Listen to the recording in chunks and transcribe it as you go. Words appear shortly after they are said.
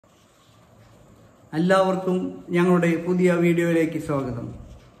എല്ലാവർക്കും ഞങ്ങളുടെ പുതിയ വീഡിയോയിലേക്ക് സ്വാഗതം.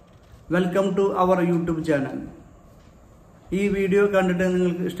 Welcome to our YouTube channel. ഈ വീഡിയോ കണ്ടിട്ട്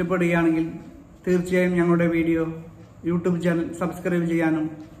നിങ്ങൾക്ക് ഇഷ്ടപ്പെടുകയാണെങ്കിൽ തീർച്ചയായും ഞങ്ങളുടെ യൂട്യൂബ് ചാനൽ സബ്സ്ക്രൈബ് ചെയ്യാനും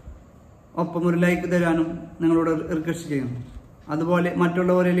ഒപ്പം ഒരു ലൈക്ക് തരാനും നിങ്ങളോട് റിക്വസ്റ്റ് ചെയ്യുന്നു. അതുപോലെ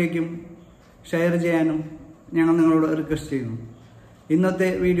മറ്റുള്ളവരിലേക്കും ഷെയർ ചെയ്യാനും ഞങ്ങൾ നിങ്ങളോട് റിക്വസ്റ്റ് ചെയ്യുന്നു.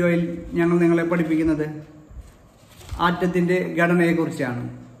 ഇന്നത്തെ വീഡിയോയിൽ ഞങ്ങൾ നിങ്ങളെ പഠിപ്പിക്കുന്നത് ആറ്റത്തിൻ്റെ ഘടനയെക്കുറിച്ചാണ്,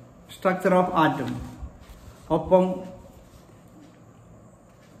 സ്ട്രക്ചർ ഓഫ് ആറ്റം. ഒപ്പം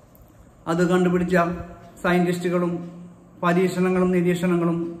അത് കണ്ടുപിടിച്ച സയൻറ്റിസ്റ്റുകളും പരീക്ഷണങ്ങളും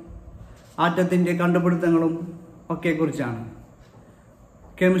നിരീക്ഷണങ്ങളും ആറ്റത്തിൻ്റെ കണ്ടുപിടുത്തങ്ങളും ഒക്കെ കുറിച്ചാണ്.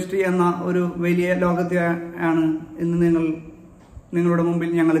 കെമിസ്ട്രി എന്ന ഒരു വലിയ ലോകത്തെയാണ് ഇന്ന് നിങ്ങളുടെ മുമ്പിൽ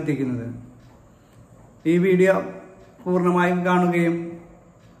ഞങ്ങൾ എത്തിക്കുന്നത്. ഈ വീഡിയോ പൂർണ്ണമായും കാണുകയും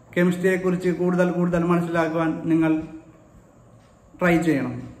കെമിസ്ട്രിയെക്കുറിച്ച് കൂടുതൽ മനസ്സിലാക്കുവാൻ നിങ്ങൾ ട്രൈ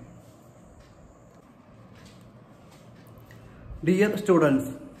ചെയ്യണം. Dear students,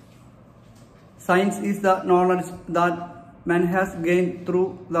 science is the knowledge that man has gained through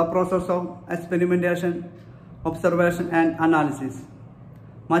the process of experimentation, observation and analysis.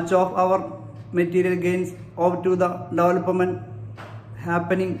 Much of our material gains owe to the development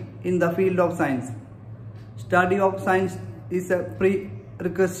happening in the field of science. Study of science is a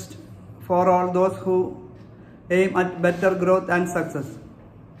prerequisite for all those who aim at better growth and success.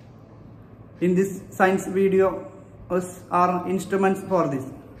 In this science video are instruments for this.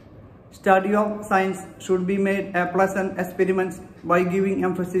 Study of science should be made a pleasant experiment by giving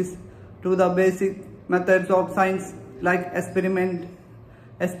emphasis to the basic methods of science like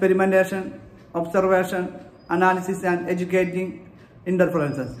experimentation, observation, analysis and educating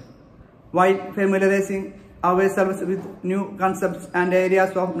interferences, while familiarizing ourselves with new concepts and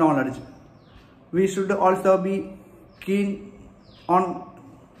areas of knowledge. We should also be keen on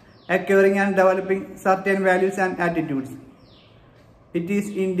acquiring and developing certain values and attitudes. It is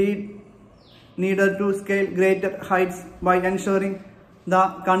indeed needed to scale greater heights by ensuring the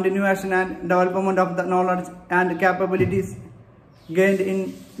continuation and development of the knowledge and capabilities gained in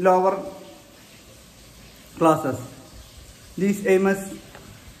lower classes. These aims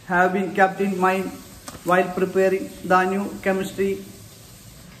have been kept in mind while preparing the new chemistry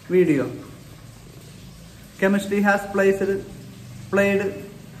video. Chemistry has played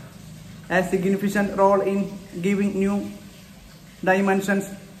a significant role in giving new dimensions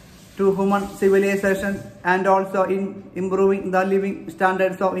to human civilization and also in improving the living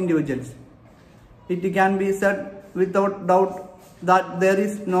standards of individuals. It can be said without doubt that there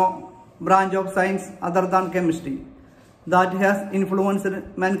is no branch of science other than chemistry that has influenced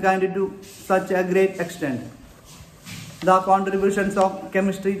mankind to such a great extent. The contributions of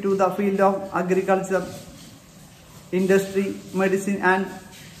chemistry to the field of agriculture, industry, medicine and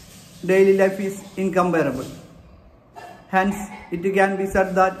daily life is incomparable. Hence, it can be said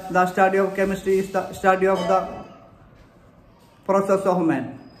that the study of chemistry is the study of the process of man.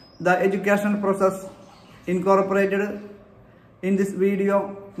 The educational process incorporated in this video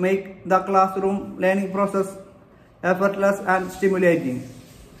make the classroom learning process effortless and stimulating.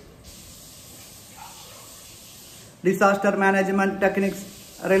 Disaster management techniques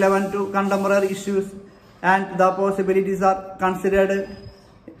relevant to contemporary issues and the possibilities are considered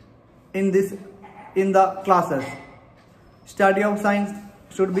in the classes. Study of science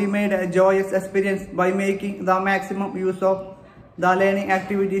should be made a joyous experience by making the maximum use of the learning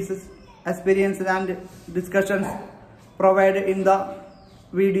activities, experiences and discussions provided in the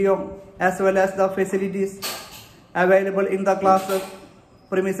video as well as the facilities available in the classes,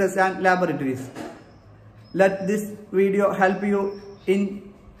 premises and laboratories. Let this video help you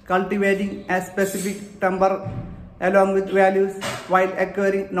in cultivating a specific temper along with values while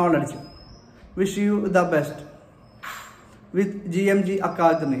acquiring knowledge. Wish you the best with GMG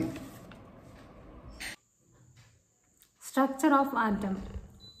Academy. Structure of atom.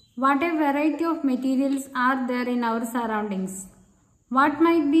 What a variety of materials are there in our surroundings. What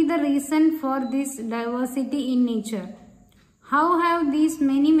might be the reason for this diversity in nature? How have these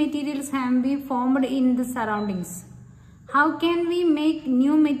many materials have been formed in the surroundings? How can we make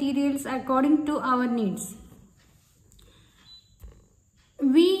new materials according to our needs?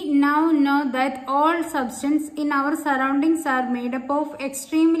 We now know that all substances in our surroundings are made up of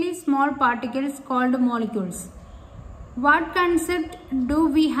extremely small particles called molecules. What concept do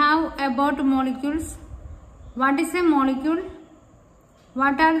we have about molecules? What is a molecule?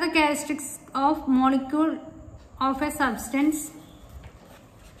 What are the characteristics of molecule of a substance?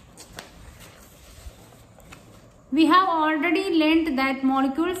 We have already learnt that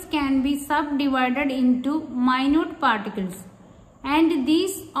molecules can be subdivided into minute particles, and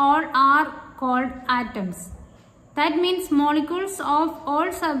these all are called atoms. That means molecules of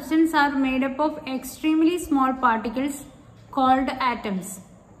all substances are made up of extremely small particles called atoms.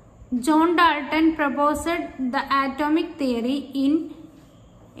 John Dalton proposed the atomic theory in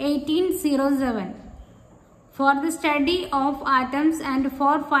 1807 for the study of atoms and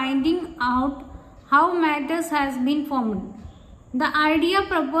for finding out how matter has been formed. The idea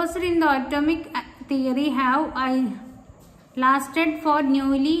proposed in the atomic theory have lasted for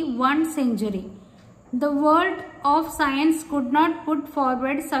nearly 1 century. The world of science could not put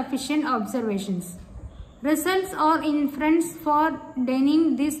forward sufficient observations, results or inference for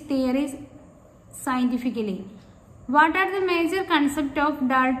denying this theory scientifically. What are the major concepts of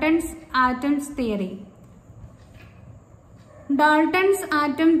Dalton's atoms theory? Dalton's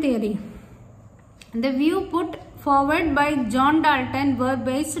atom theory. The view put forward by John Dalton were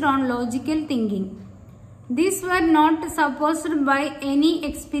based on logical thinking. These were not supported by any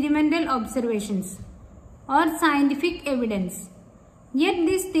experimental observations or scientific evidence. Yet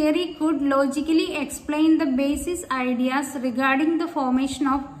this theory could logically explain the basic ideas regarding the formation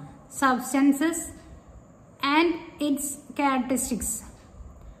of substances and its characteristics.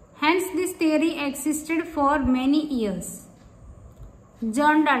 Hence this theory existed for many years.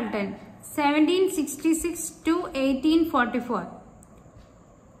 John Dalton, 1766 to 1844.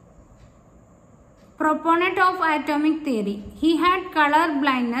 Proponent of atomic theory. He had color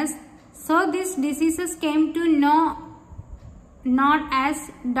blindness, so this disease came to known as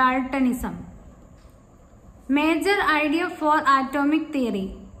Daltonism. Major idea for atomic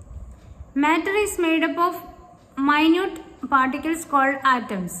theory. Matter is made up of minute particles called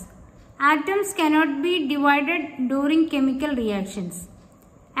atoms. Atoms cannot be divided during chemical reactions.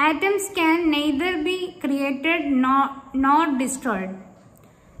 Atoms can neither be created nor destroyed.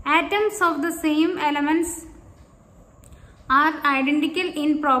 Atoms of the same elements are identical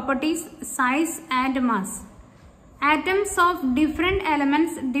in properties, size and mass. Atoms of different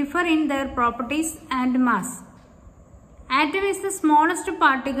elements differ in their properties and mass. Atom is the smallest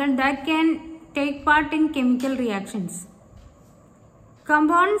particle that can take part in chemical reactions.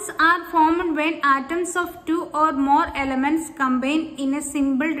 Compounds are formed when atoms of 2 or more elements combine in a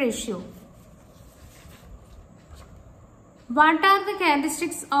simple ratio. What are the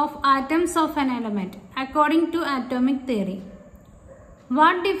characteristics of atoms of an element according to atomic theory?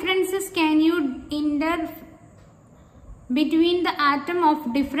 What differences can you infer between the atom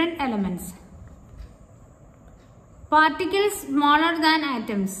of different elements? Particles smaller than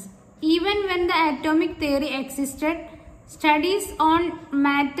atoms. Even when the atomic theory existed, studies on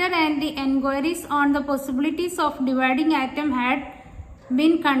matter and the inquiries on the possibilities of dividing atom had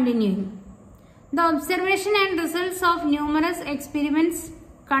been continuing. The observation and results of numerous experiments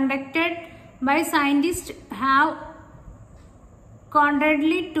conducted by scientists have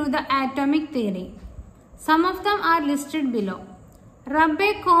contrary to the atomic theory. Some of them are listed below. Rub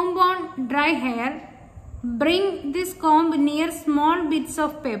a comb on dry hair. Bring this comb near small bits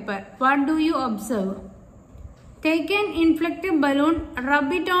of paper. What do you observe? Take an inflated balloon,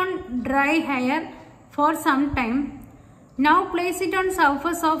 rub it on dry hair for some time. Now place it on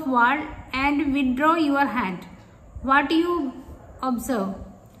surface of wall and withdraw your hand. What do you observe?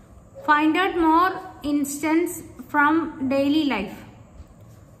 Find out more instances from daily life.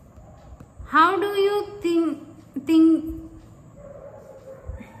 How do you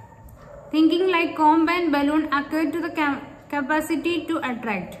thinking like comb and balloon occur to the capacity to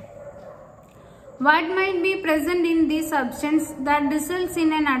attract? What might be present in these substances that results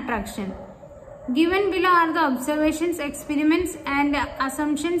in an attraction? Given below are the observations, experiments and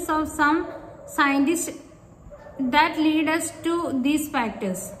assumptions of some scientists that lead us to these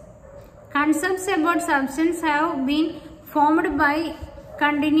factors. Concepts about substance have been formed by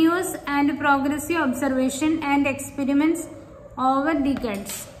continuous and progressive observation and experiments over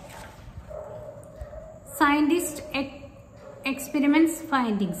decades. Scientist experiments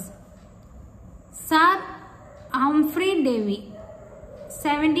findings. Sir Humphry Davy,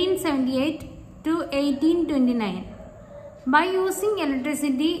 1778 to 1829. By using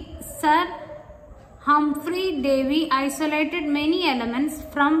electricity, Sir Humphry Davy isolated many elements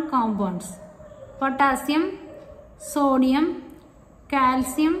from compounds. Potassium, sodium,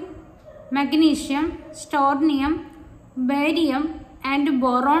 calcium, magnesium, strontium, barium and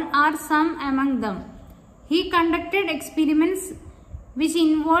boron are some among them. He conducted experiments which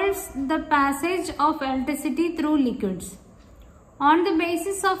involves the passage of electricity through liquids. On the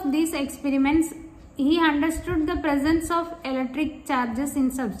basis of these experiments, he understood the presence of electric charges in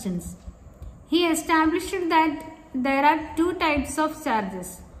substance. He established that there are two types of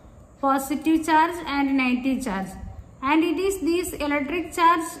charges, positive charge and negative charge, and it is these electric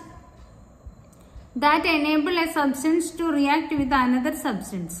charge that enable a substance to react with another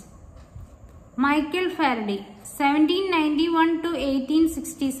substance. Michael Faraday, 1791 to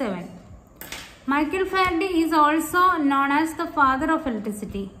 1867. Michael Faraday is also known as the father of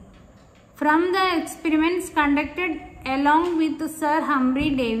electricity. From the experiments conducted along with Sir Humphry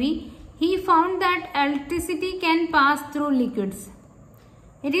Davy, he found that electricity can pass through liquids.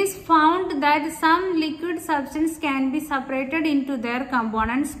 It is found that some liquid substances can be separated into their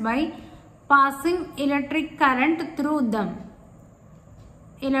components by passing electric current through them.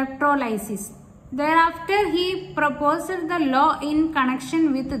 Electrolysis. Thereafter, he proposed the law in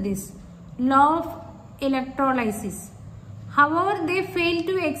connection with this, law of electrolysis. However, they failed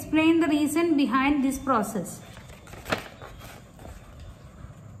to explain the reason behind this process.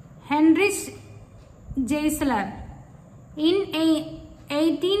 Heinrich Geissler, in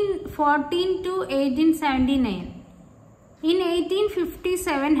 1814 to 1879. In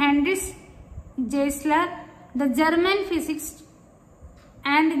 1857, Heinrich Geissler, the German physicist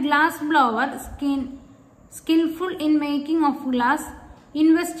and glass blower skillful in making of glass,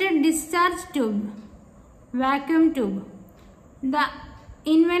 invented discharge tube, vacuum tube. The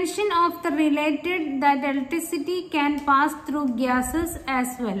invention of the related that electricity can pass through gases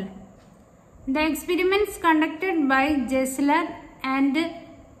as well. The experiments conducted by Geissler and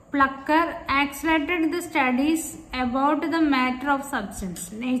Plucker accelerated the studies about the nature of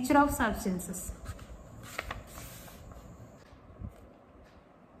substances.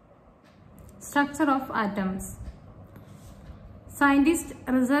 Structure of atoms. Scientist,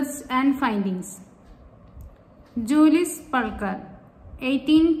 research and findings. Julius Plucker,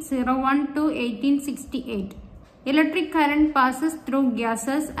 1801 to 1868. Electric current passes through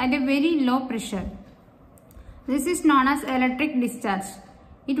gases at a very low pressure. This is known as electric discharge.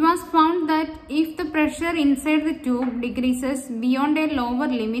 It was found that if the pressure inside the tube decreases beyond a lower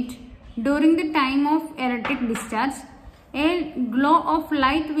limit during the time of electric discharge, a glow of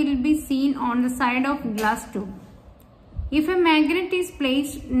light will be seen on the side of glass tube. If a magnet is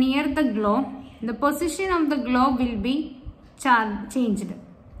placed near the glow, the position of the glow will be changed.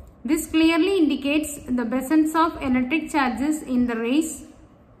 This clearly indicates the presence of electric charges in the rays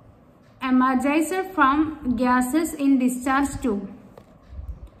emerged from gases in discharge tube.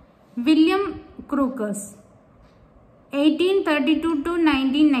 William Crookes, 1832 to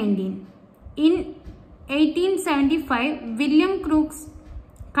 1919. In 1875, William Crookes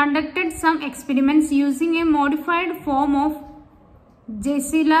conducted some experiments using a modified form of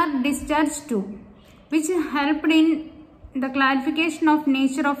Geissler discharge tube, which helped in the clarification of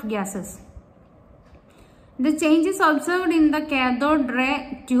nature of gases. The changes observed in the cathode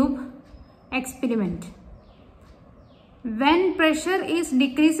ray tube experiment. When pressure is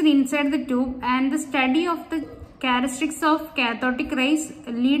decreased inside the tube and the study of the characteristics of cathodic rays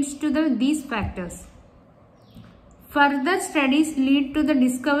leads to these factors. Further studies lead to the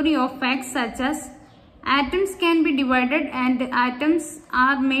discovery of facts such as atoms can be divided and atoms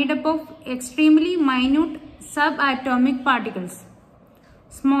are made up of extremely minute subatomic particles,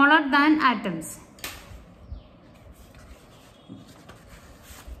 smaller than atoms.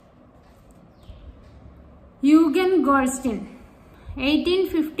 Eugen Goldstein,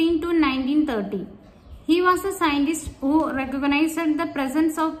 1815 to 1930. He was a scientist who recognized the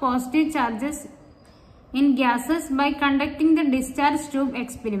presence of positive charges in gases by conducting the discharge tube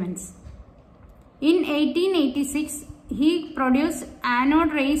experiments. In 1886, he produced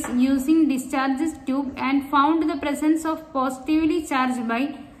anode rays using discharge tube and found the presence of positively charged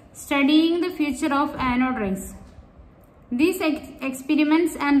by studying the feature of anode rays. These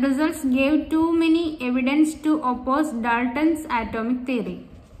experiments and results gave too many evidence to oppose Dalton's atomic theory.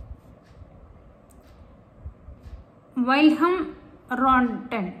 Wilhelm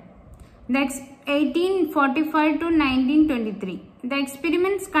Röntgen, 1845 to 1923. The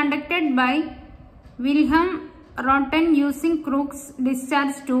experiments conducted by Wilhelm Röntgen using Crookes'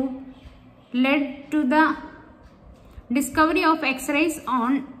 discharge tube led to the discovery of X-rays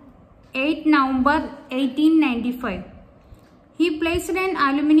on 8 November 1895. He placed an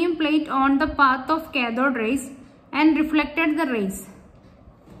aluminium plate on the path of cathode rays and reflected the rays.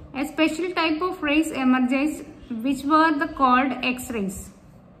 A special type of rays emerged which were called X-rays.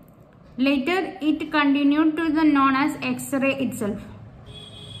 Later, it continued to be known as X-ray itself.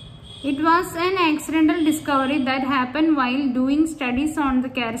 It was an accidental discovery that happened while doing studies on the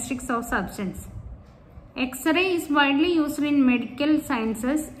characteristics of substance. X-ray is widely used in medical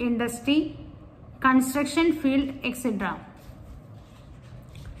sciences, industry, construction field, etc.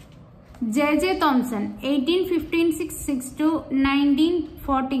 J. Thomson, 1856 to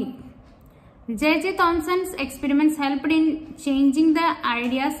 1940. J.J. Thomson's experiments helped in changing the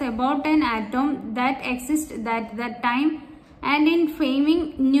ideas about an atom that existed at that time and in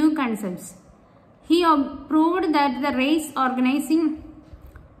framing new concepts. He proved that the rays organizing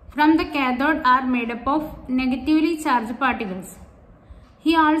from the cathode are made up of negatively charged particles.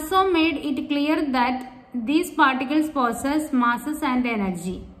 He also made it clear that these particles possess masses and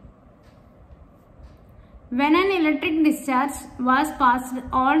energy. When an electric discharge was passed,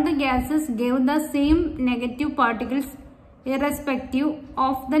 all the gases gave the same negative particles irrespective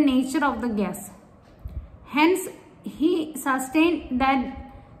of the nature of the gas. Hence, he sustained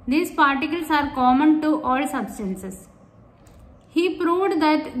that these particles are common to all substances. He proved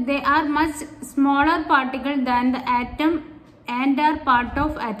that they are much smaller particles than the atom and are part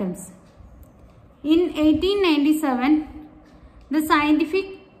of atoms. In 1897, the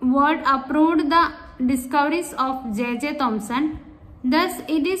scientific world approved the discoveries of J.J. Thomson. Thus,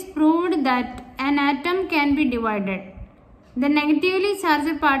 it is proved that an atom can be divided. The negatively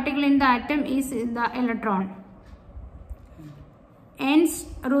charged particle in the atom is the electron. Ernst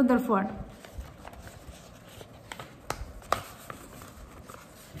Rutherford.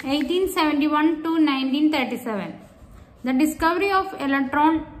 1871 to 1937. The discovery of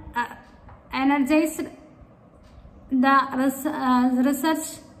electron energized the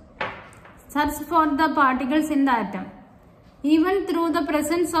search for the particles in the atom. Even though the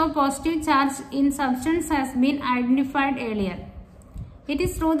presence of positive charge in substance has been identified earlier, it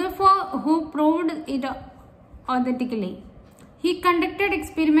is Rutherford who proved it authentically. He conducted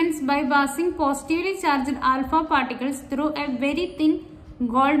experiments by passing positively charged alpha particles through a very thin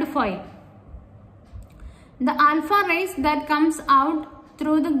gold foil. The alpha rays that comes out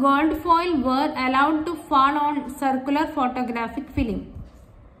through the gold foil were allowed to fall on circular photographic film.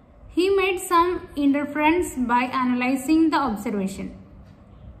 He made some inference by analyzing the observation.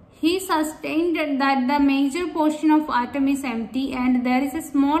 He sustained that the major portion of atom is empty and there is a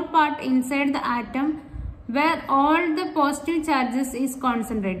small part inside the atom where all the positive charges is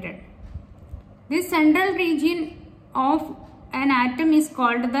concentrated. This central region of an atom is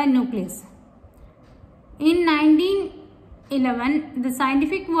called the nucleus. In 1911, the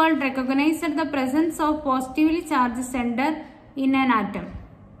scientific world recognized the presence of positively charged center in an atom.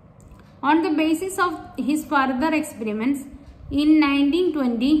 On the basis of his further experiments, in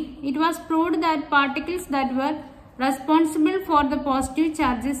 1920, it was proved that particles that were responsible for the positive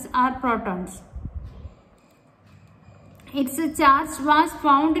charges are protons. Its charge was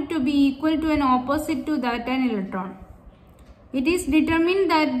found to be equal to an opposite to that an electron. It is determined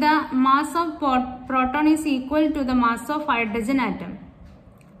that the mass of proton is equal to the mass of hydrogen atom.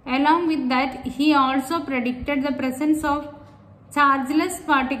 Along with that, he also predicted the presence of chargeless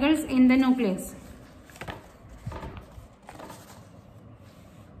particles in the nucleus.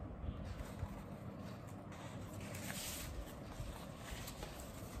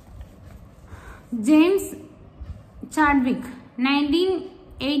 James Chadwick,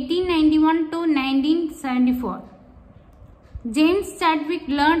 1891 to 1974. James Chadwick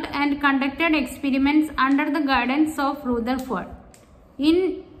learned and conducted experiments under the guidance of Rutherford.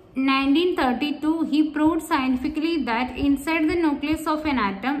 In 1932, he proved scientifically that inside the nucleus of an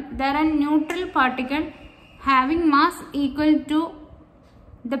atom, there are neutral particles having mass equal to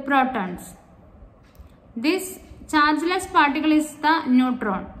the protons. This chargeless particle is the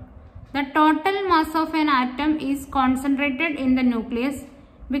neutron. The total mass of an atom is concentrated in the nucleus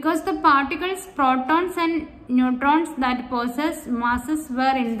because the particles, protons and neutrons that possess masses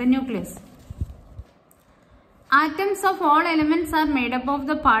were in the nucleus. Atoms of all elements are made up of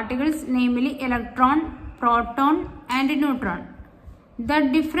the particles, namely electron, proton and neutron. The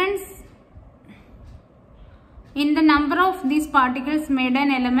difference in the number of these particles made an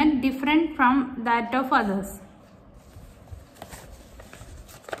element different from that of others.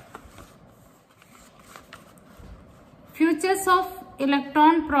 Features of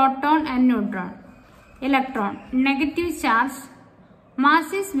electron, proton and neutron. Electron, negative charge,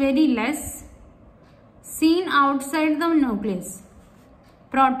 mass is very less, seen outside the nucleus.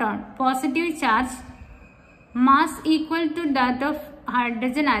 Proton, positive charge, mass equal to that of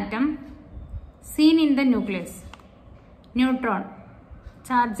hydrogen atom, seen in the nucleus. Neutron,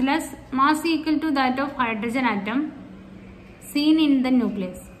 chargeless, mass equal to that of hydrogen atom, seen in the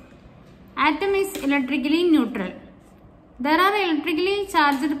nucleus. Atom is electrically neutral. There are electrically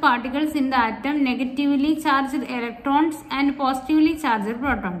charged particles in the atom, negatively charged electrons and positively charged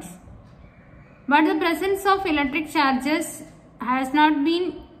protons. But the presence of electric charges has not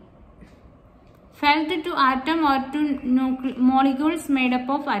been felt to atom or to molecules made up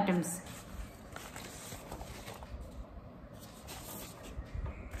of atoms.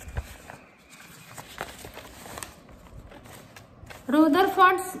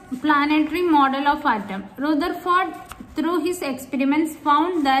 Rutherford's planetary model of atom. Rutherford, through his experiments,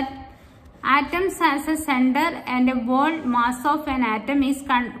 found that atoms has a center and a whole mass of an atom is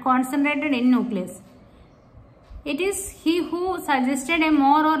concentrated in nucleus. It is he who suggested a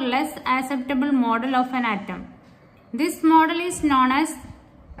more or less acceptable model of an atom. This model is known as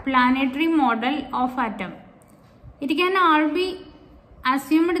planetary model of atom. It can all be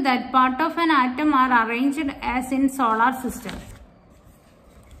assumed that part of an atom are arranged as in solar system.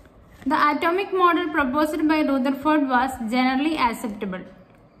 The atomic model proposed by Rutherford was generally acceptable,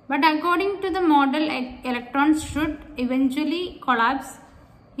 but according to the model, electrons should eventually collapse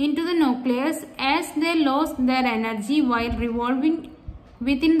into the nucleus as they lose their energy while revolving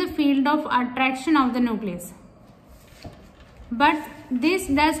within the field of attraction of the nucleus. But this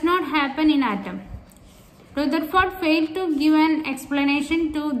does not happen in atom. Rutherford failed to give an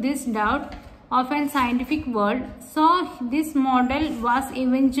explanation to this doubt of a scientific world, so this model was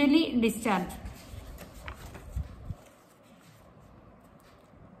eventually discharged.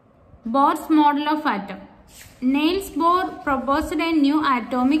 Bohr's model of atom. Niels Bohr proposed a new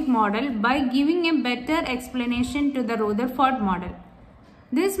atomic model by giving a better explanation to the Rutherford model.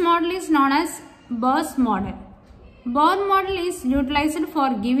 This model is known as Bohr's model. Bohr model is utilized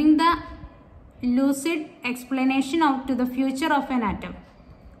for giving the lucid explanation to the future of an atom.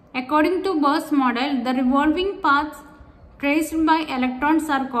 According to Bohr's model, the revolving paths traced by electrons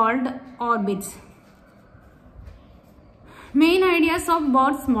are called orbits. Main ideas of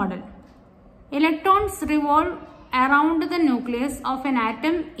Bohr's model. Electrons revolve around the nucleus of an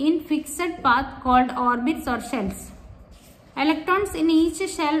atom in fixed path called orbits or shells. Electrons in each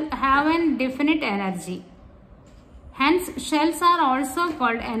shell have a definite energy. Hence, shells are also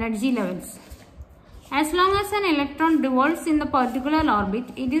called energy levels. As long as an electron revolves in the particular orbit,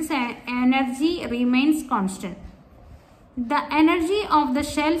 its energy remains constant. The energy of the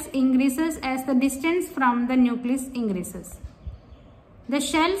shells increases as the distance from the nucleus increases. The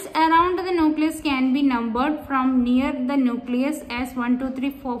shells around the nucleus can be numbered from near the nucleus as 1, 2, 3,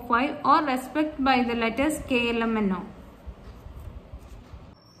 4, 5 or respect by the letters K, L, M and O.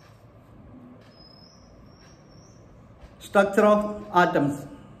 Structure of atoms.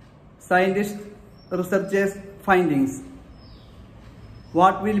 Scientists, researchers, findings.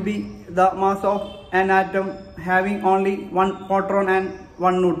 What will be the mass of an atom having only one proton and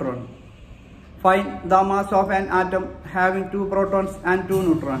one neutron? Find the mass of an atom having 2 protons and 2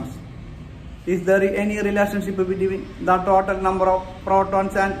 neutrons. Is there any relationship between the total number of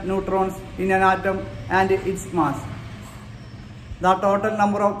protons and neutrons in an atom and its mass? The total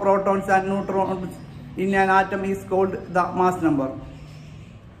number of protons and neutrons in an atom is called the mass number.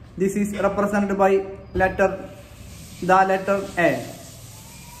 This is represented by the letter A.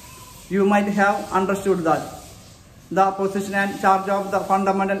 You might have understood that the position and charge of the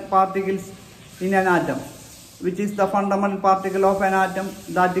fundamental particles in an atom, which is the fundamental particle of an atom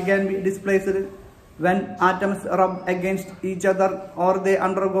that can be displaced when atoms rub against each other or they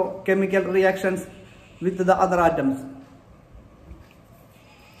undergo chemical reactions with the other atoms.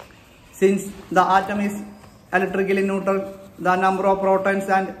 Since the atom is electrically neutral, the number of protons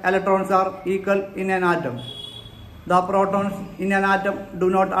and electrons are equal in an atom. The protons in an atom do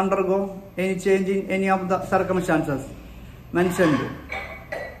not undergo any change in any of the circumstances mentioned.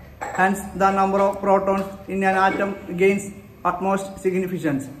 Hence, the number of protons in an atom gains utmost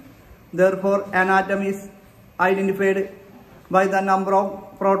significance. Therefore, an atom is identified by the number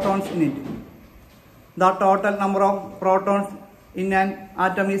of protons in it. The total number of protons in an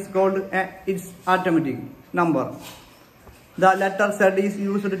atom is called its atomic number. The letter Z is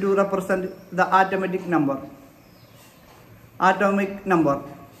used to represent the atomic number. Atomic number.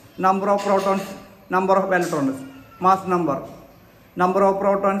 Number of protons, number of electrons. Mass number. Number of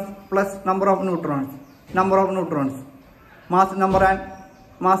protons plus number of neutrons. Number of neutrons. Mass number and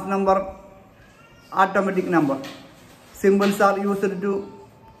mass number. Atomic number. Symbols are used to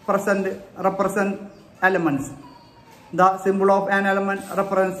represent elements. The symbol of an element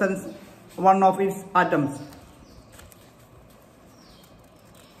represents one of its atoms.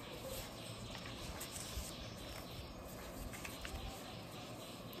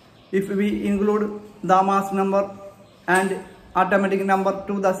 If we include the mass number and atomic number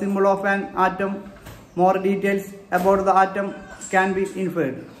to the symbol of an atom, more details about the atom can be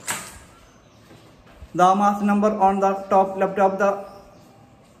inferred. The mass number on the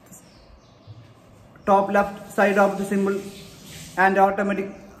top left side of the symbol and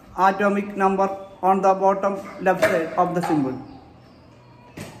atomic number on the bottom left side of the symbol.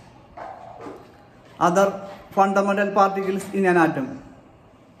 Other fundamental particles in an atom.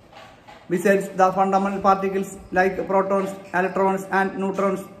 Besides the fundamental particles like protons, electrons and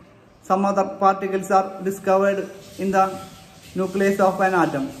neutrons, some other particles are discovered in the nucleus of an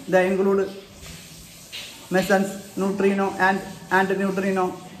atom. They include mesons, neutrino and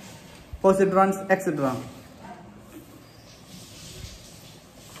antineutrino, positrons, etc.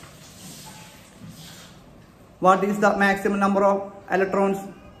 What is the maximum number of electrons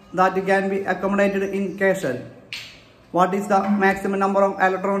that can be accommodated in K shell? What is the maximum number of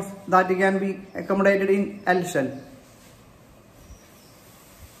electrons that can be accommodated in L shell?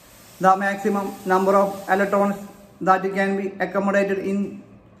 The maximum number of electrons that can be accommodated in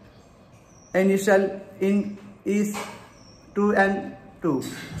any shell is 2n2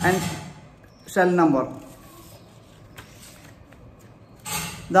 and shell number.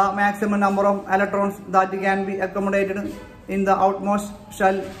 The maximum number of electrons that can be accommodated in the outmost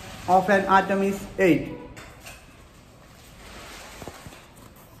shell of an atom is 8.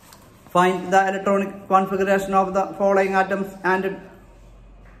 Find the electronic configuration of the following atoms and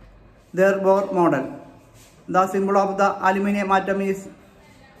their Bohr model. The symbol of the aluminium atom is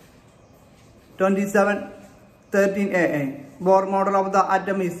 2713Aa. Bohr model of the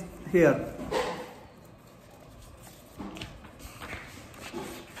atom is here.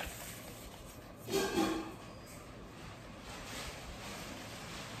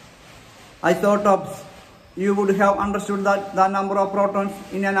 Isotopes. You would have understood that the number of protons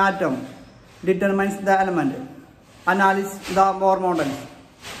in an atom determines the element. Analyze the Bohr model.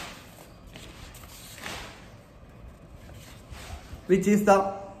 Which is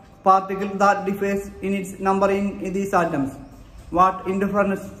the particle that differs in its number in these atoms? What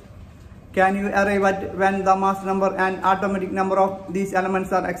inference can you arrive at when the mass number and atomic number of these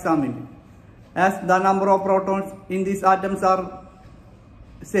elements are examined? As the number of protons in these atoms are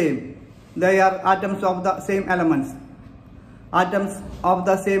same, they are atoms of the same elements. Atoms of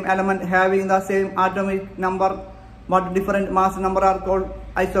the same element having the same atomic number but different mass number are called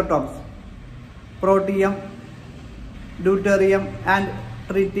isotopes. Protium, deuterium and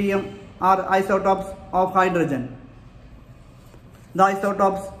tritium are isotopes of hydrogen. The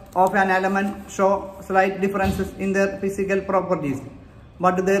isotopes of an element show slight differences in their physical properties,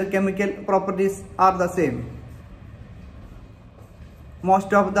 but their chemical properties are the same.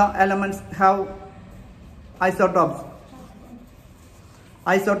 Most of the elements have isotopes.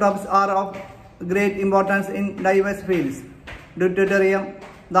 Isotopes are of great importance in diverse fields. Deuterium,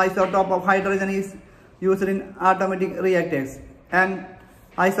 the isotope of hydrogen, is used in atomic reactors. An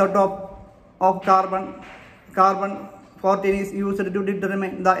isotope of carbon-14 is used to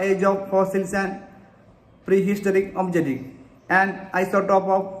determine the age of fossils and prehistoric objects. An isotope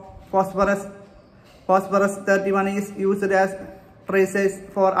of phosphorus-31 is used as traces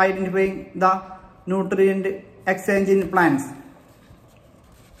for identifying the nutrient exchange in plants.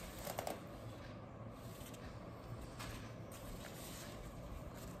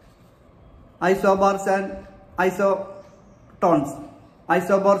 Isobars and isotones.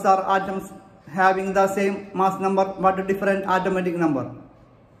 Isobars are atoms having the same mass number but different atomic number.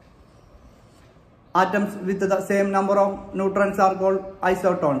 Atoms with the same number of neutrons are called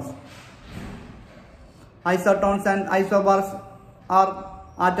isotones. Isotones and isobars are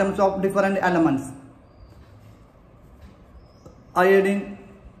atoms of different elements. Iodine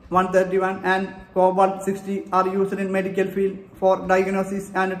 131 and cobalt 60 are used in medical field for diagnosis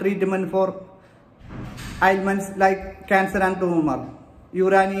and treatment for ailments like cancer and tumor.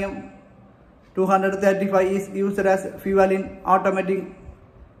 Uranium 235 is used as fuel in automatic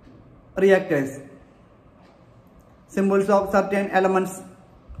reactors. Symbols of certain elements.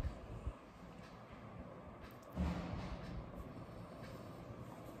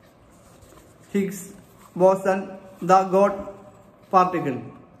 Higgs boson, the God particle.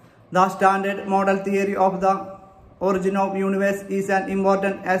 The standard model theory of the origin of universe is as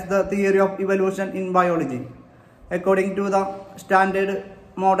important as the theory of evolution in biology. According to the standard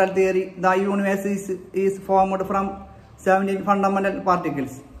model theory, the universe is formed from 17 fundamental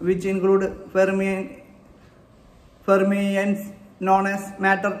particles, which include fermions known as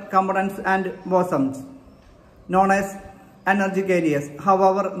matter components and bosons, known as energy carriers.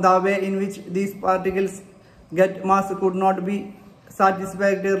 However, the way in which these particles get mass could not be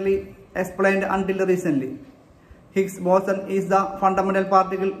satisfactorily explained until recently. Higgs boson is the fundamental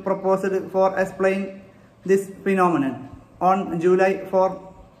particle proposed for explaining this phenomenon. On July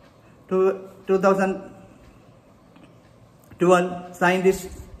 4, 2012,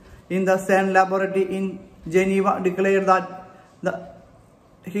 scientists in the CERN laboratory in Geneva declared that the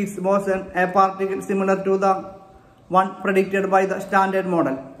Higgs boson, a particle similar to the one predicted by the standard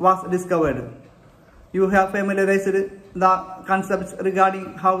model, was discovered. you have familiarized the concepts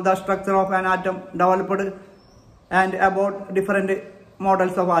regarding how the structure of an atom developed and about different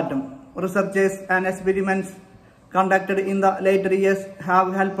models of atom. Researches and experiments conducted in the later years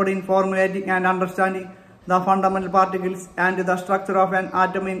have helped in formulating and understanding the fundamental particles and the structure of an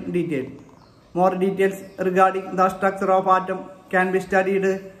atom in detail. More details regarding the structure of atom can be studied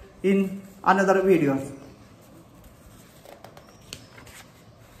in another videos.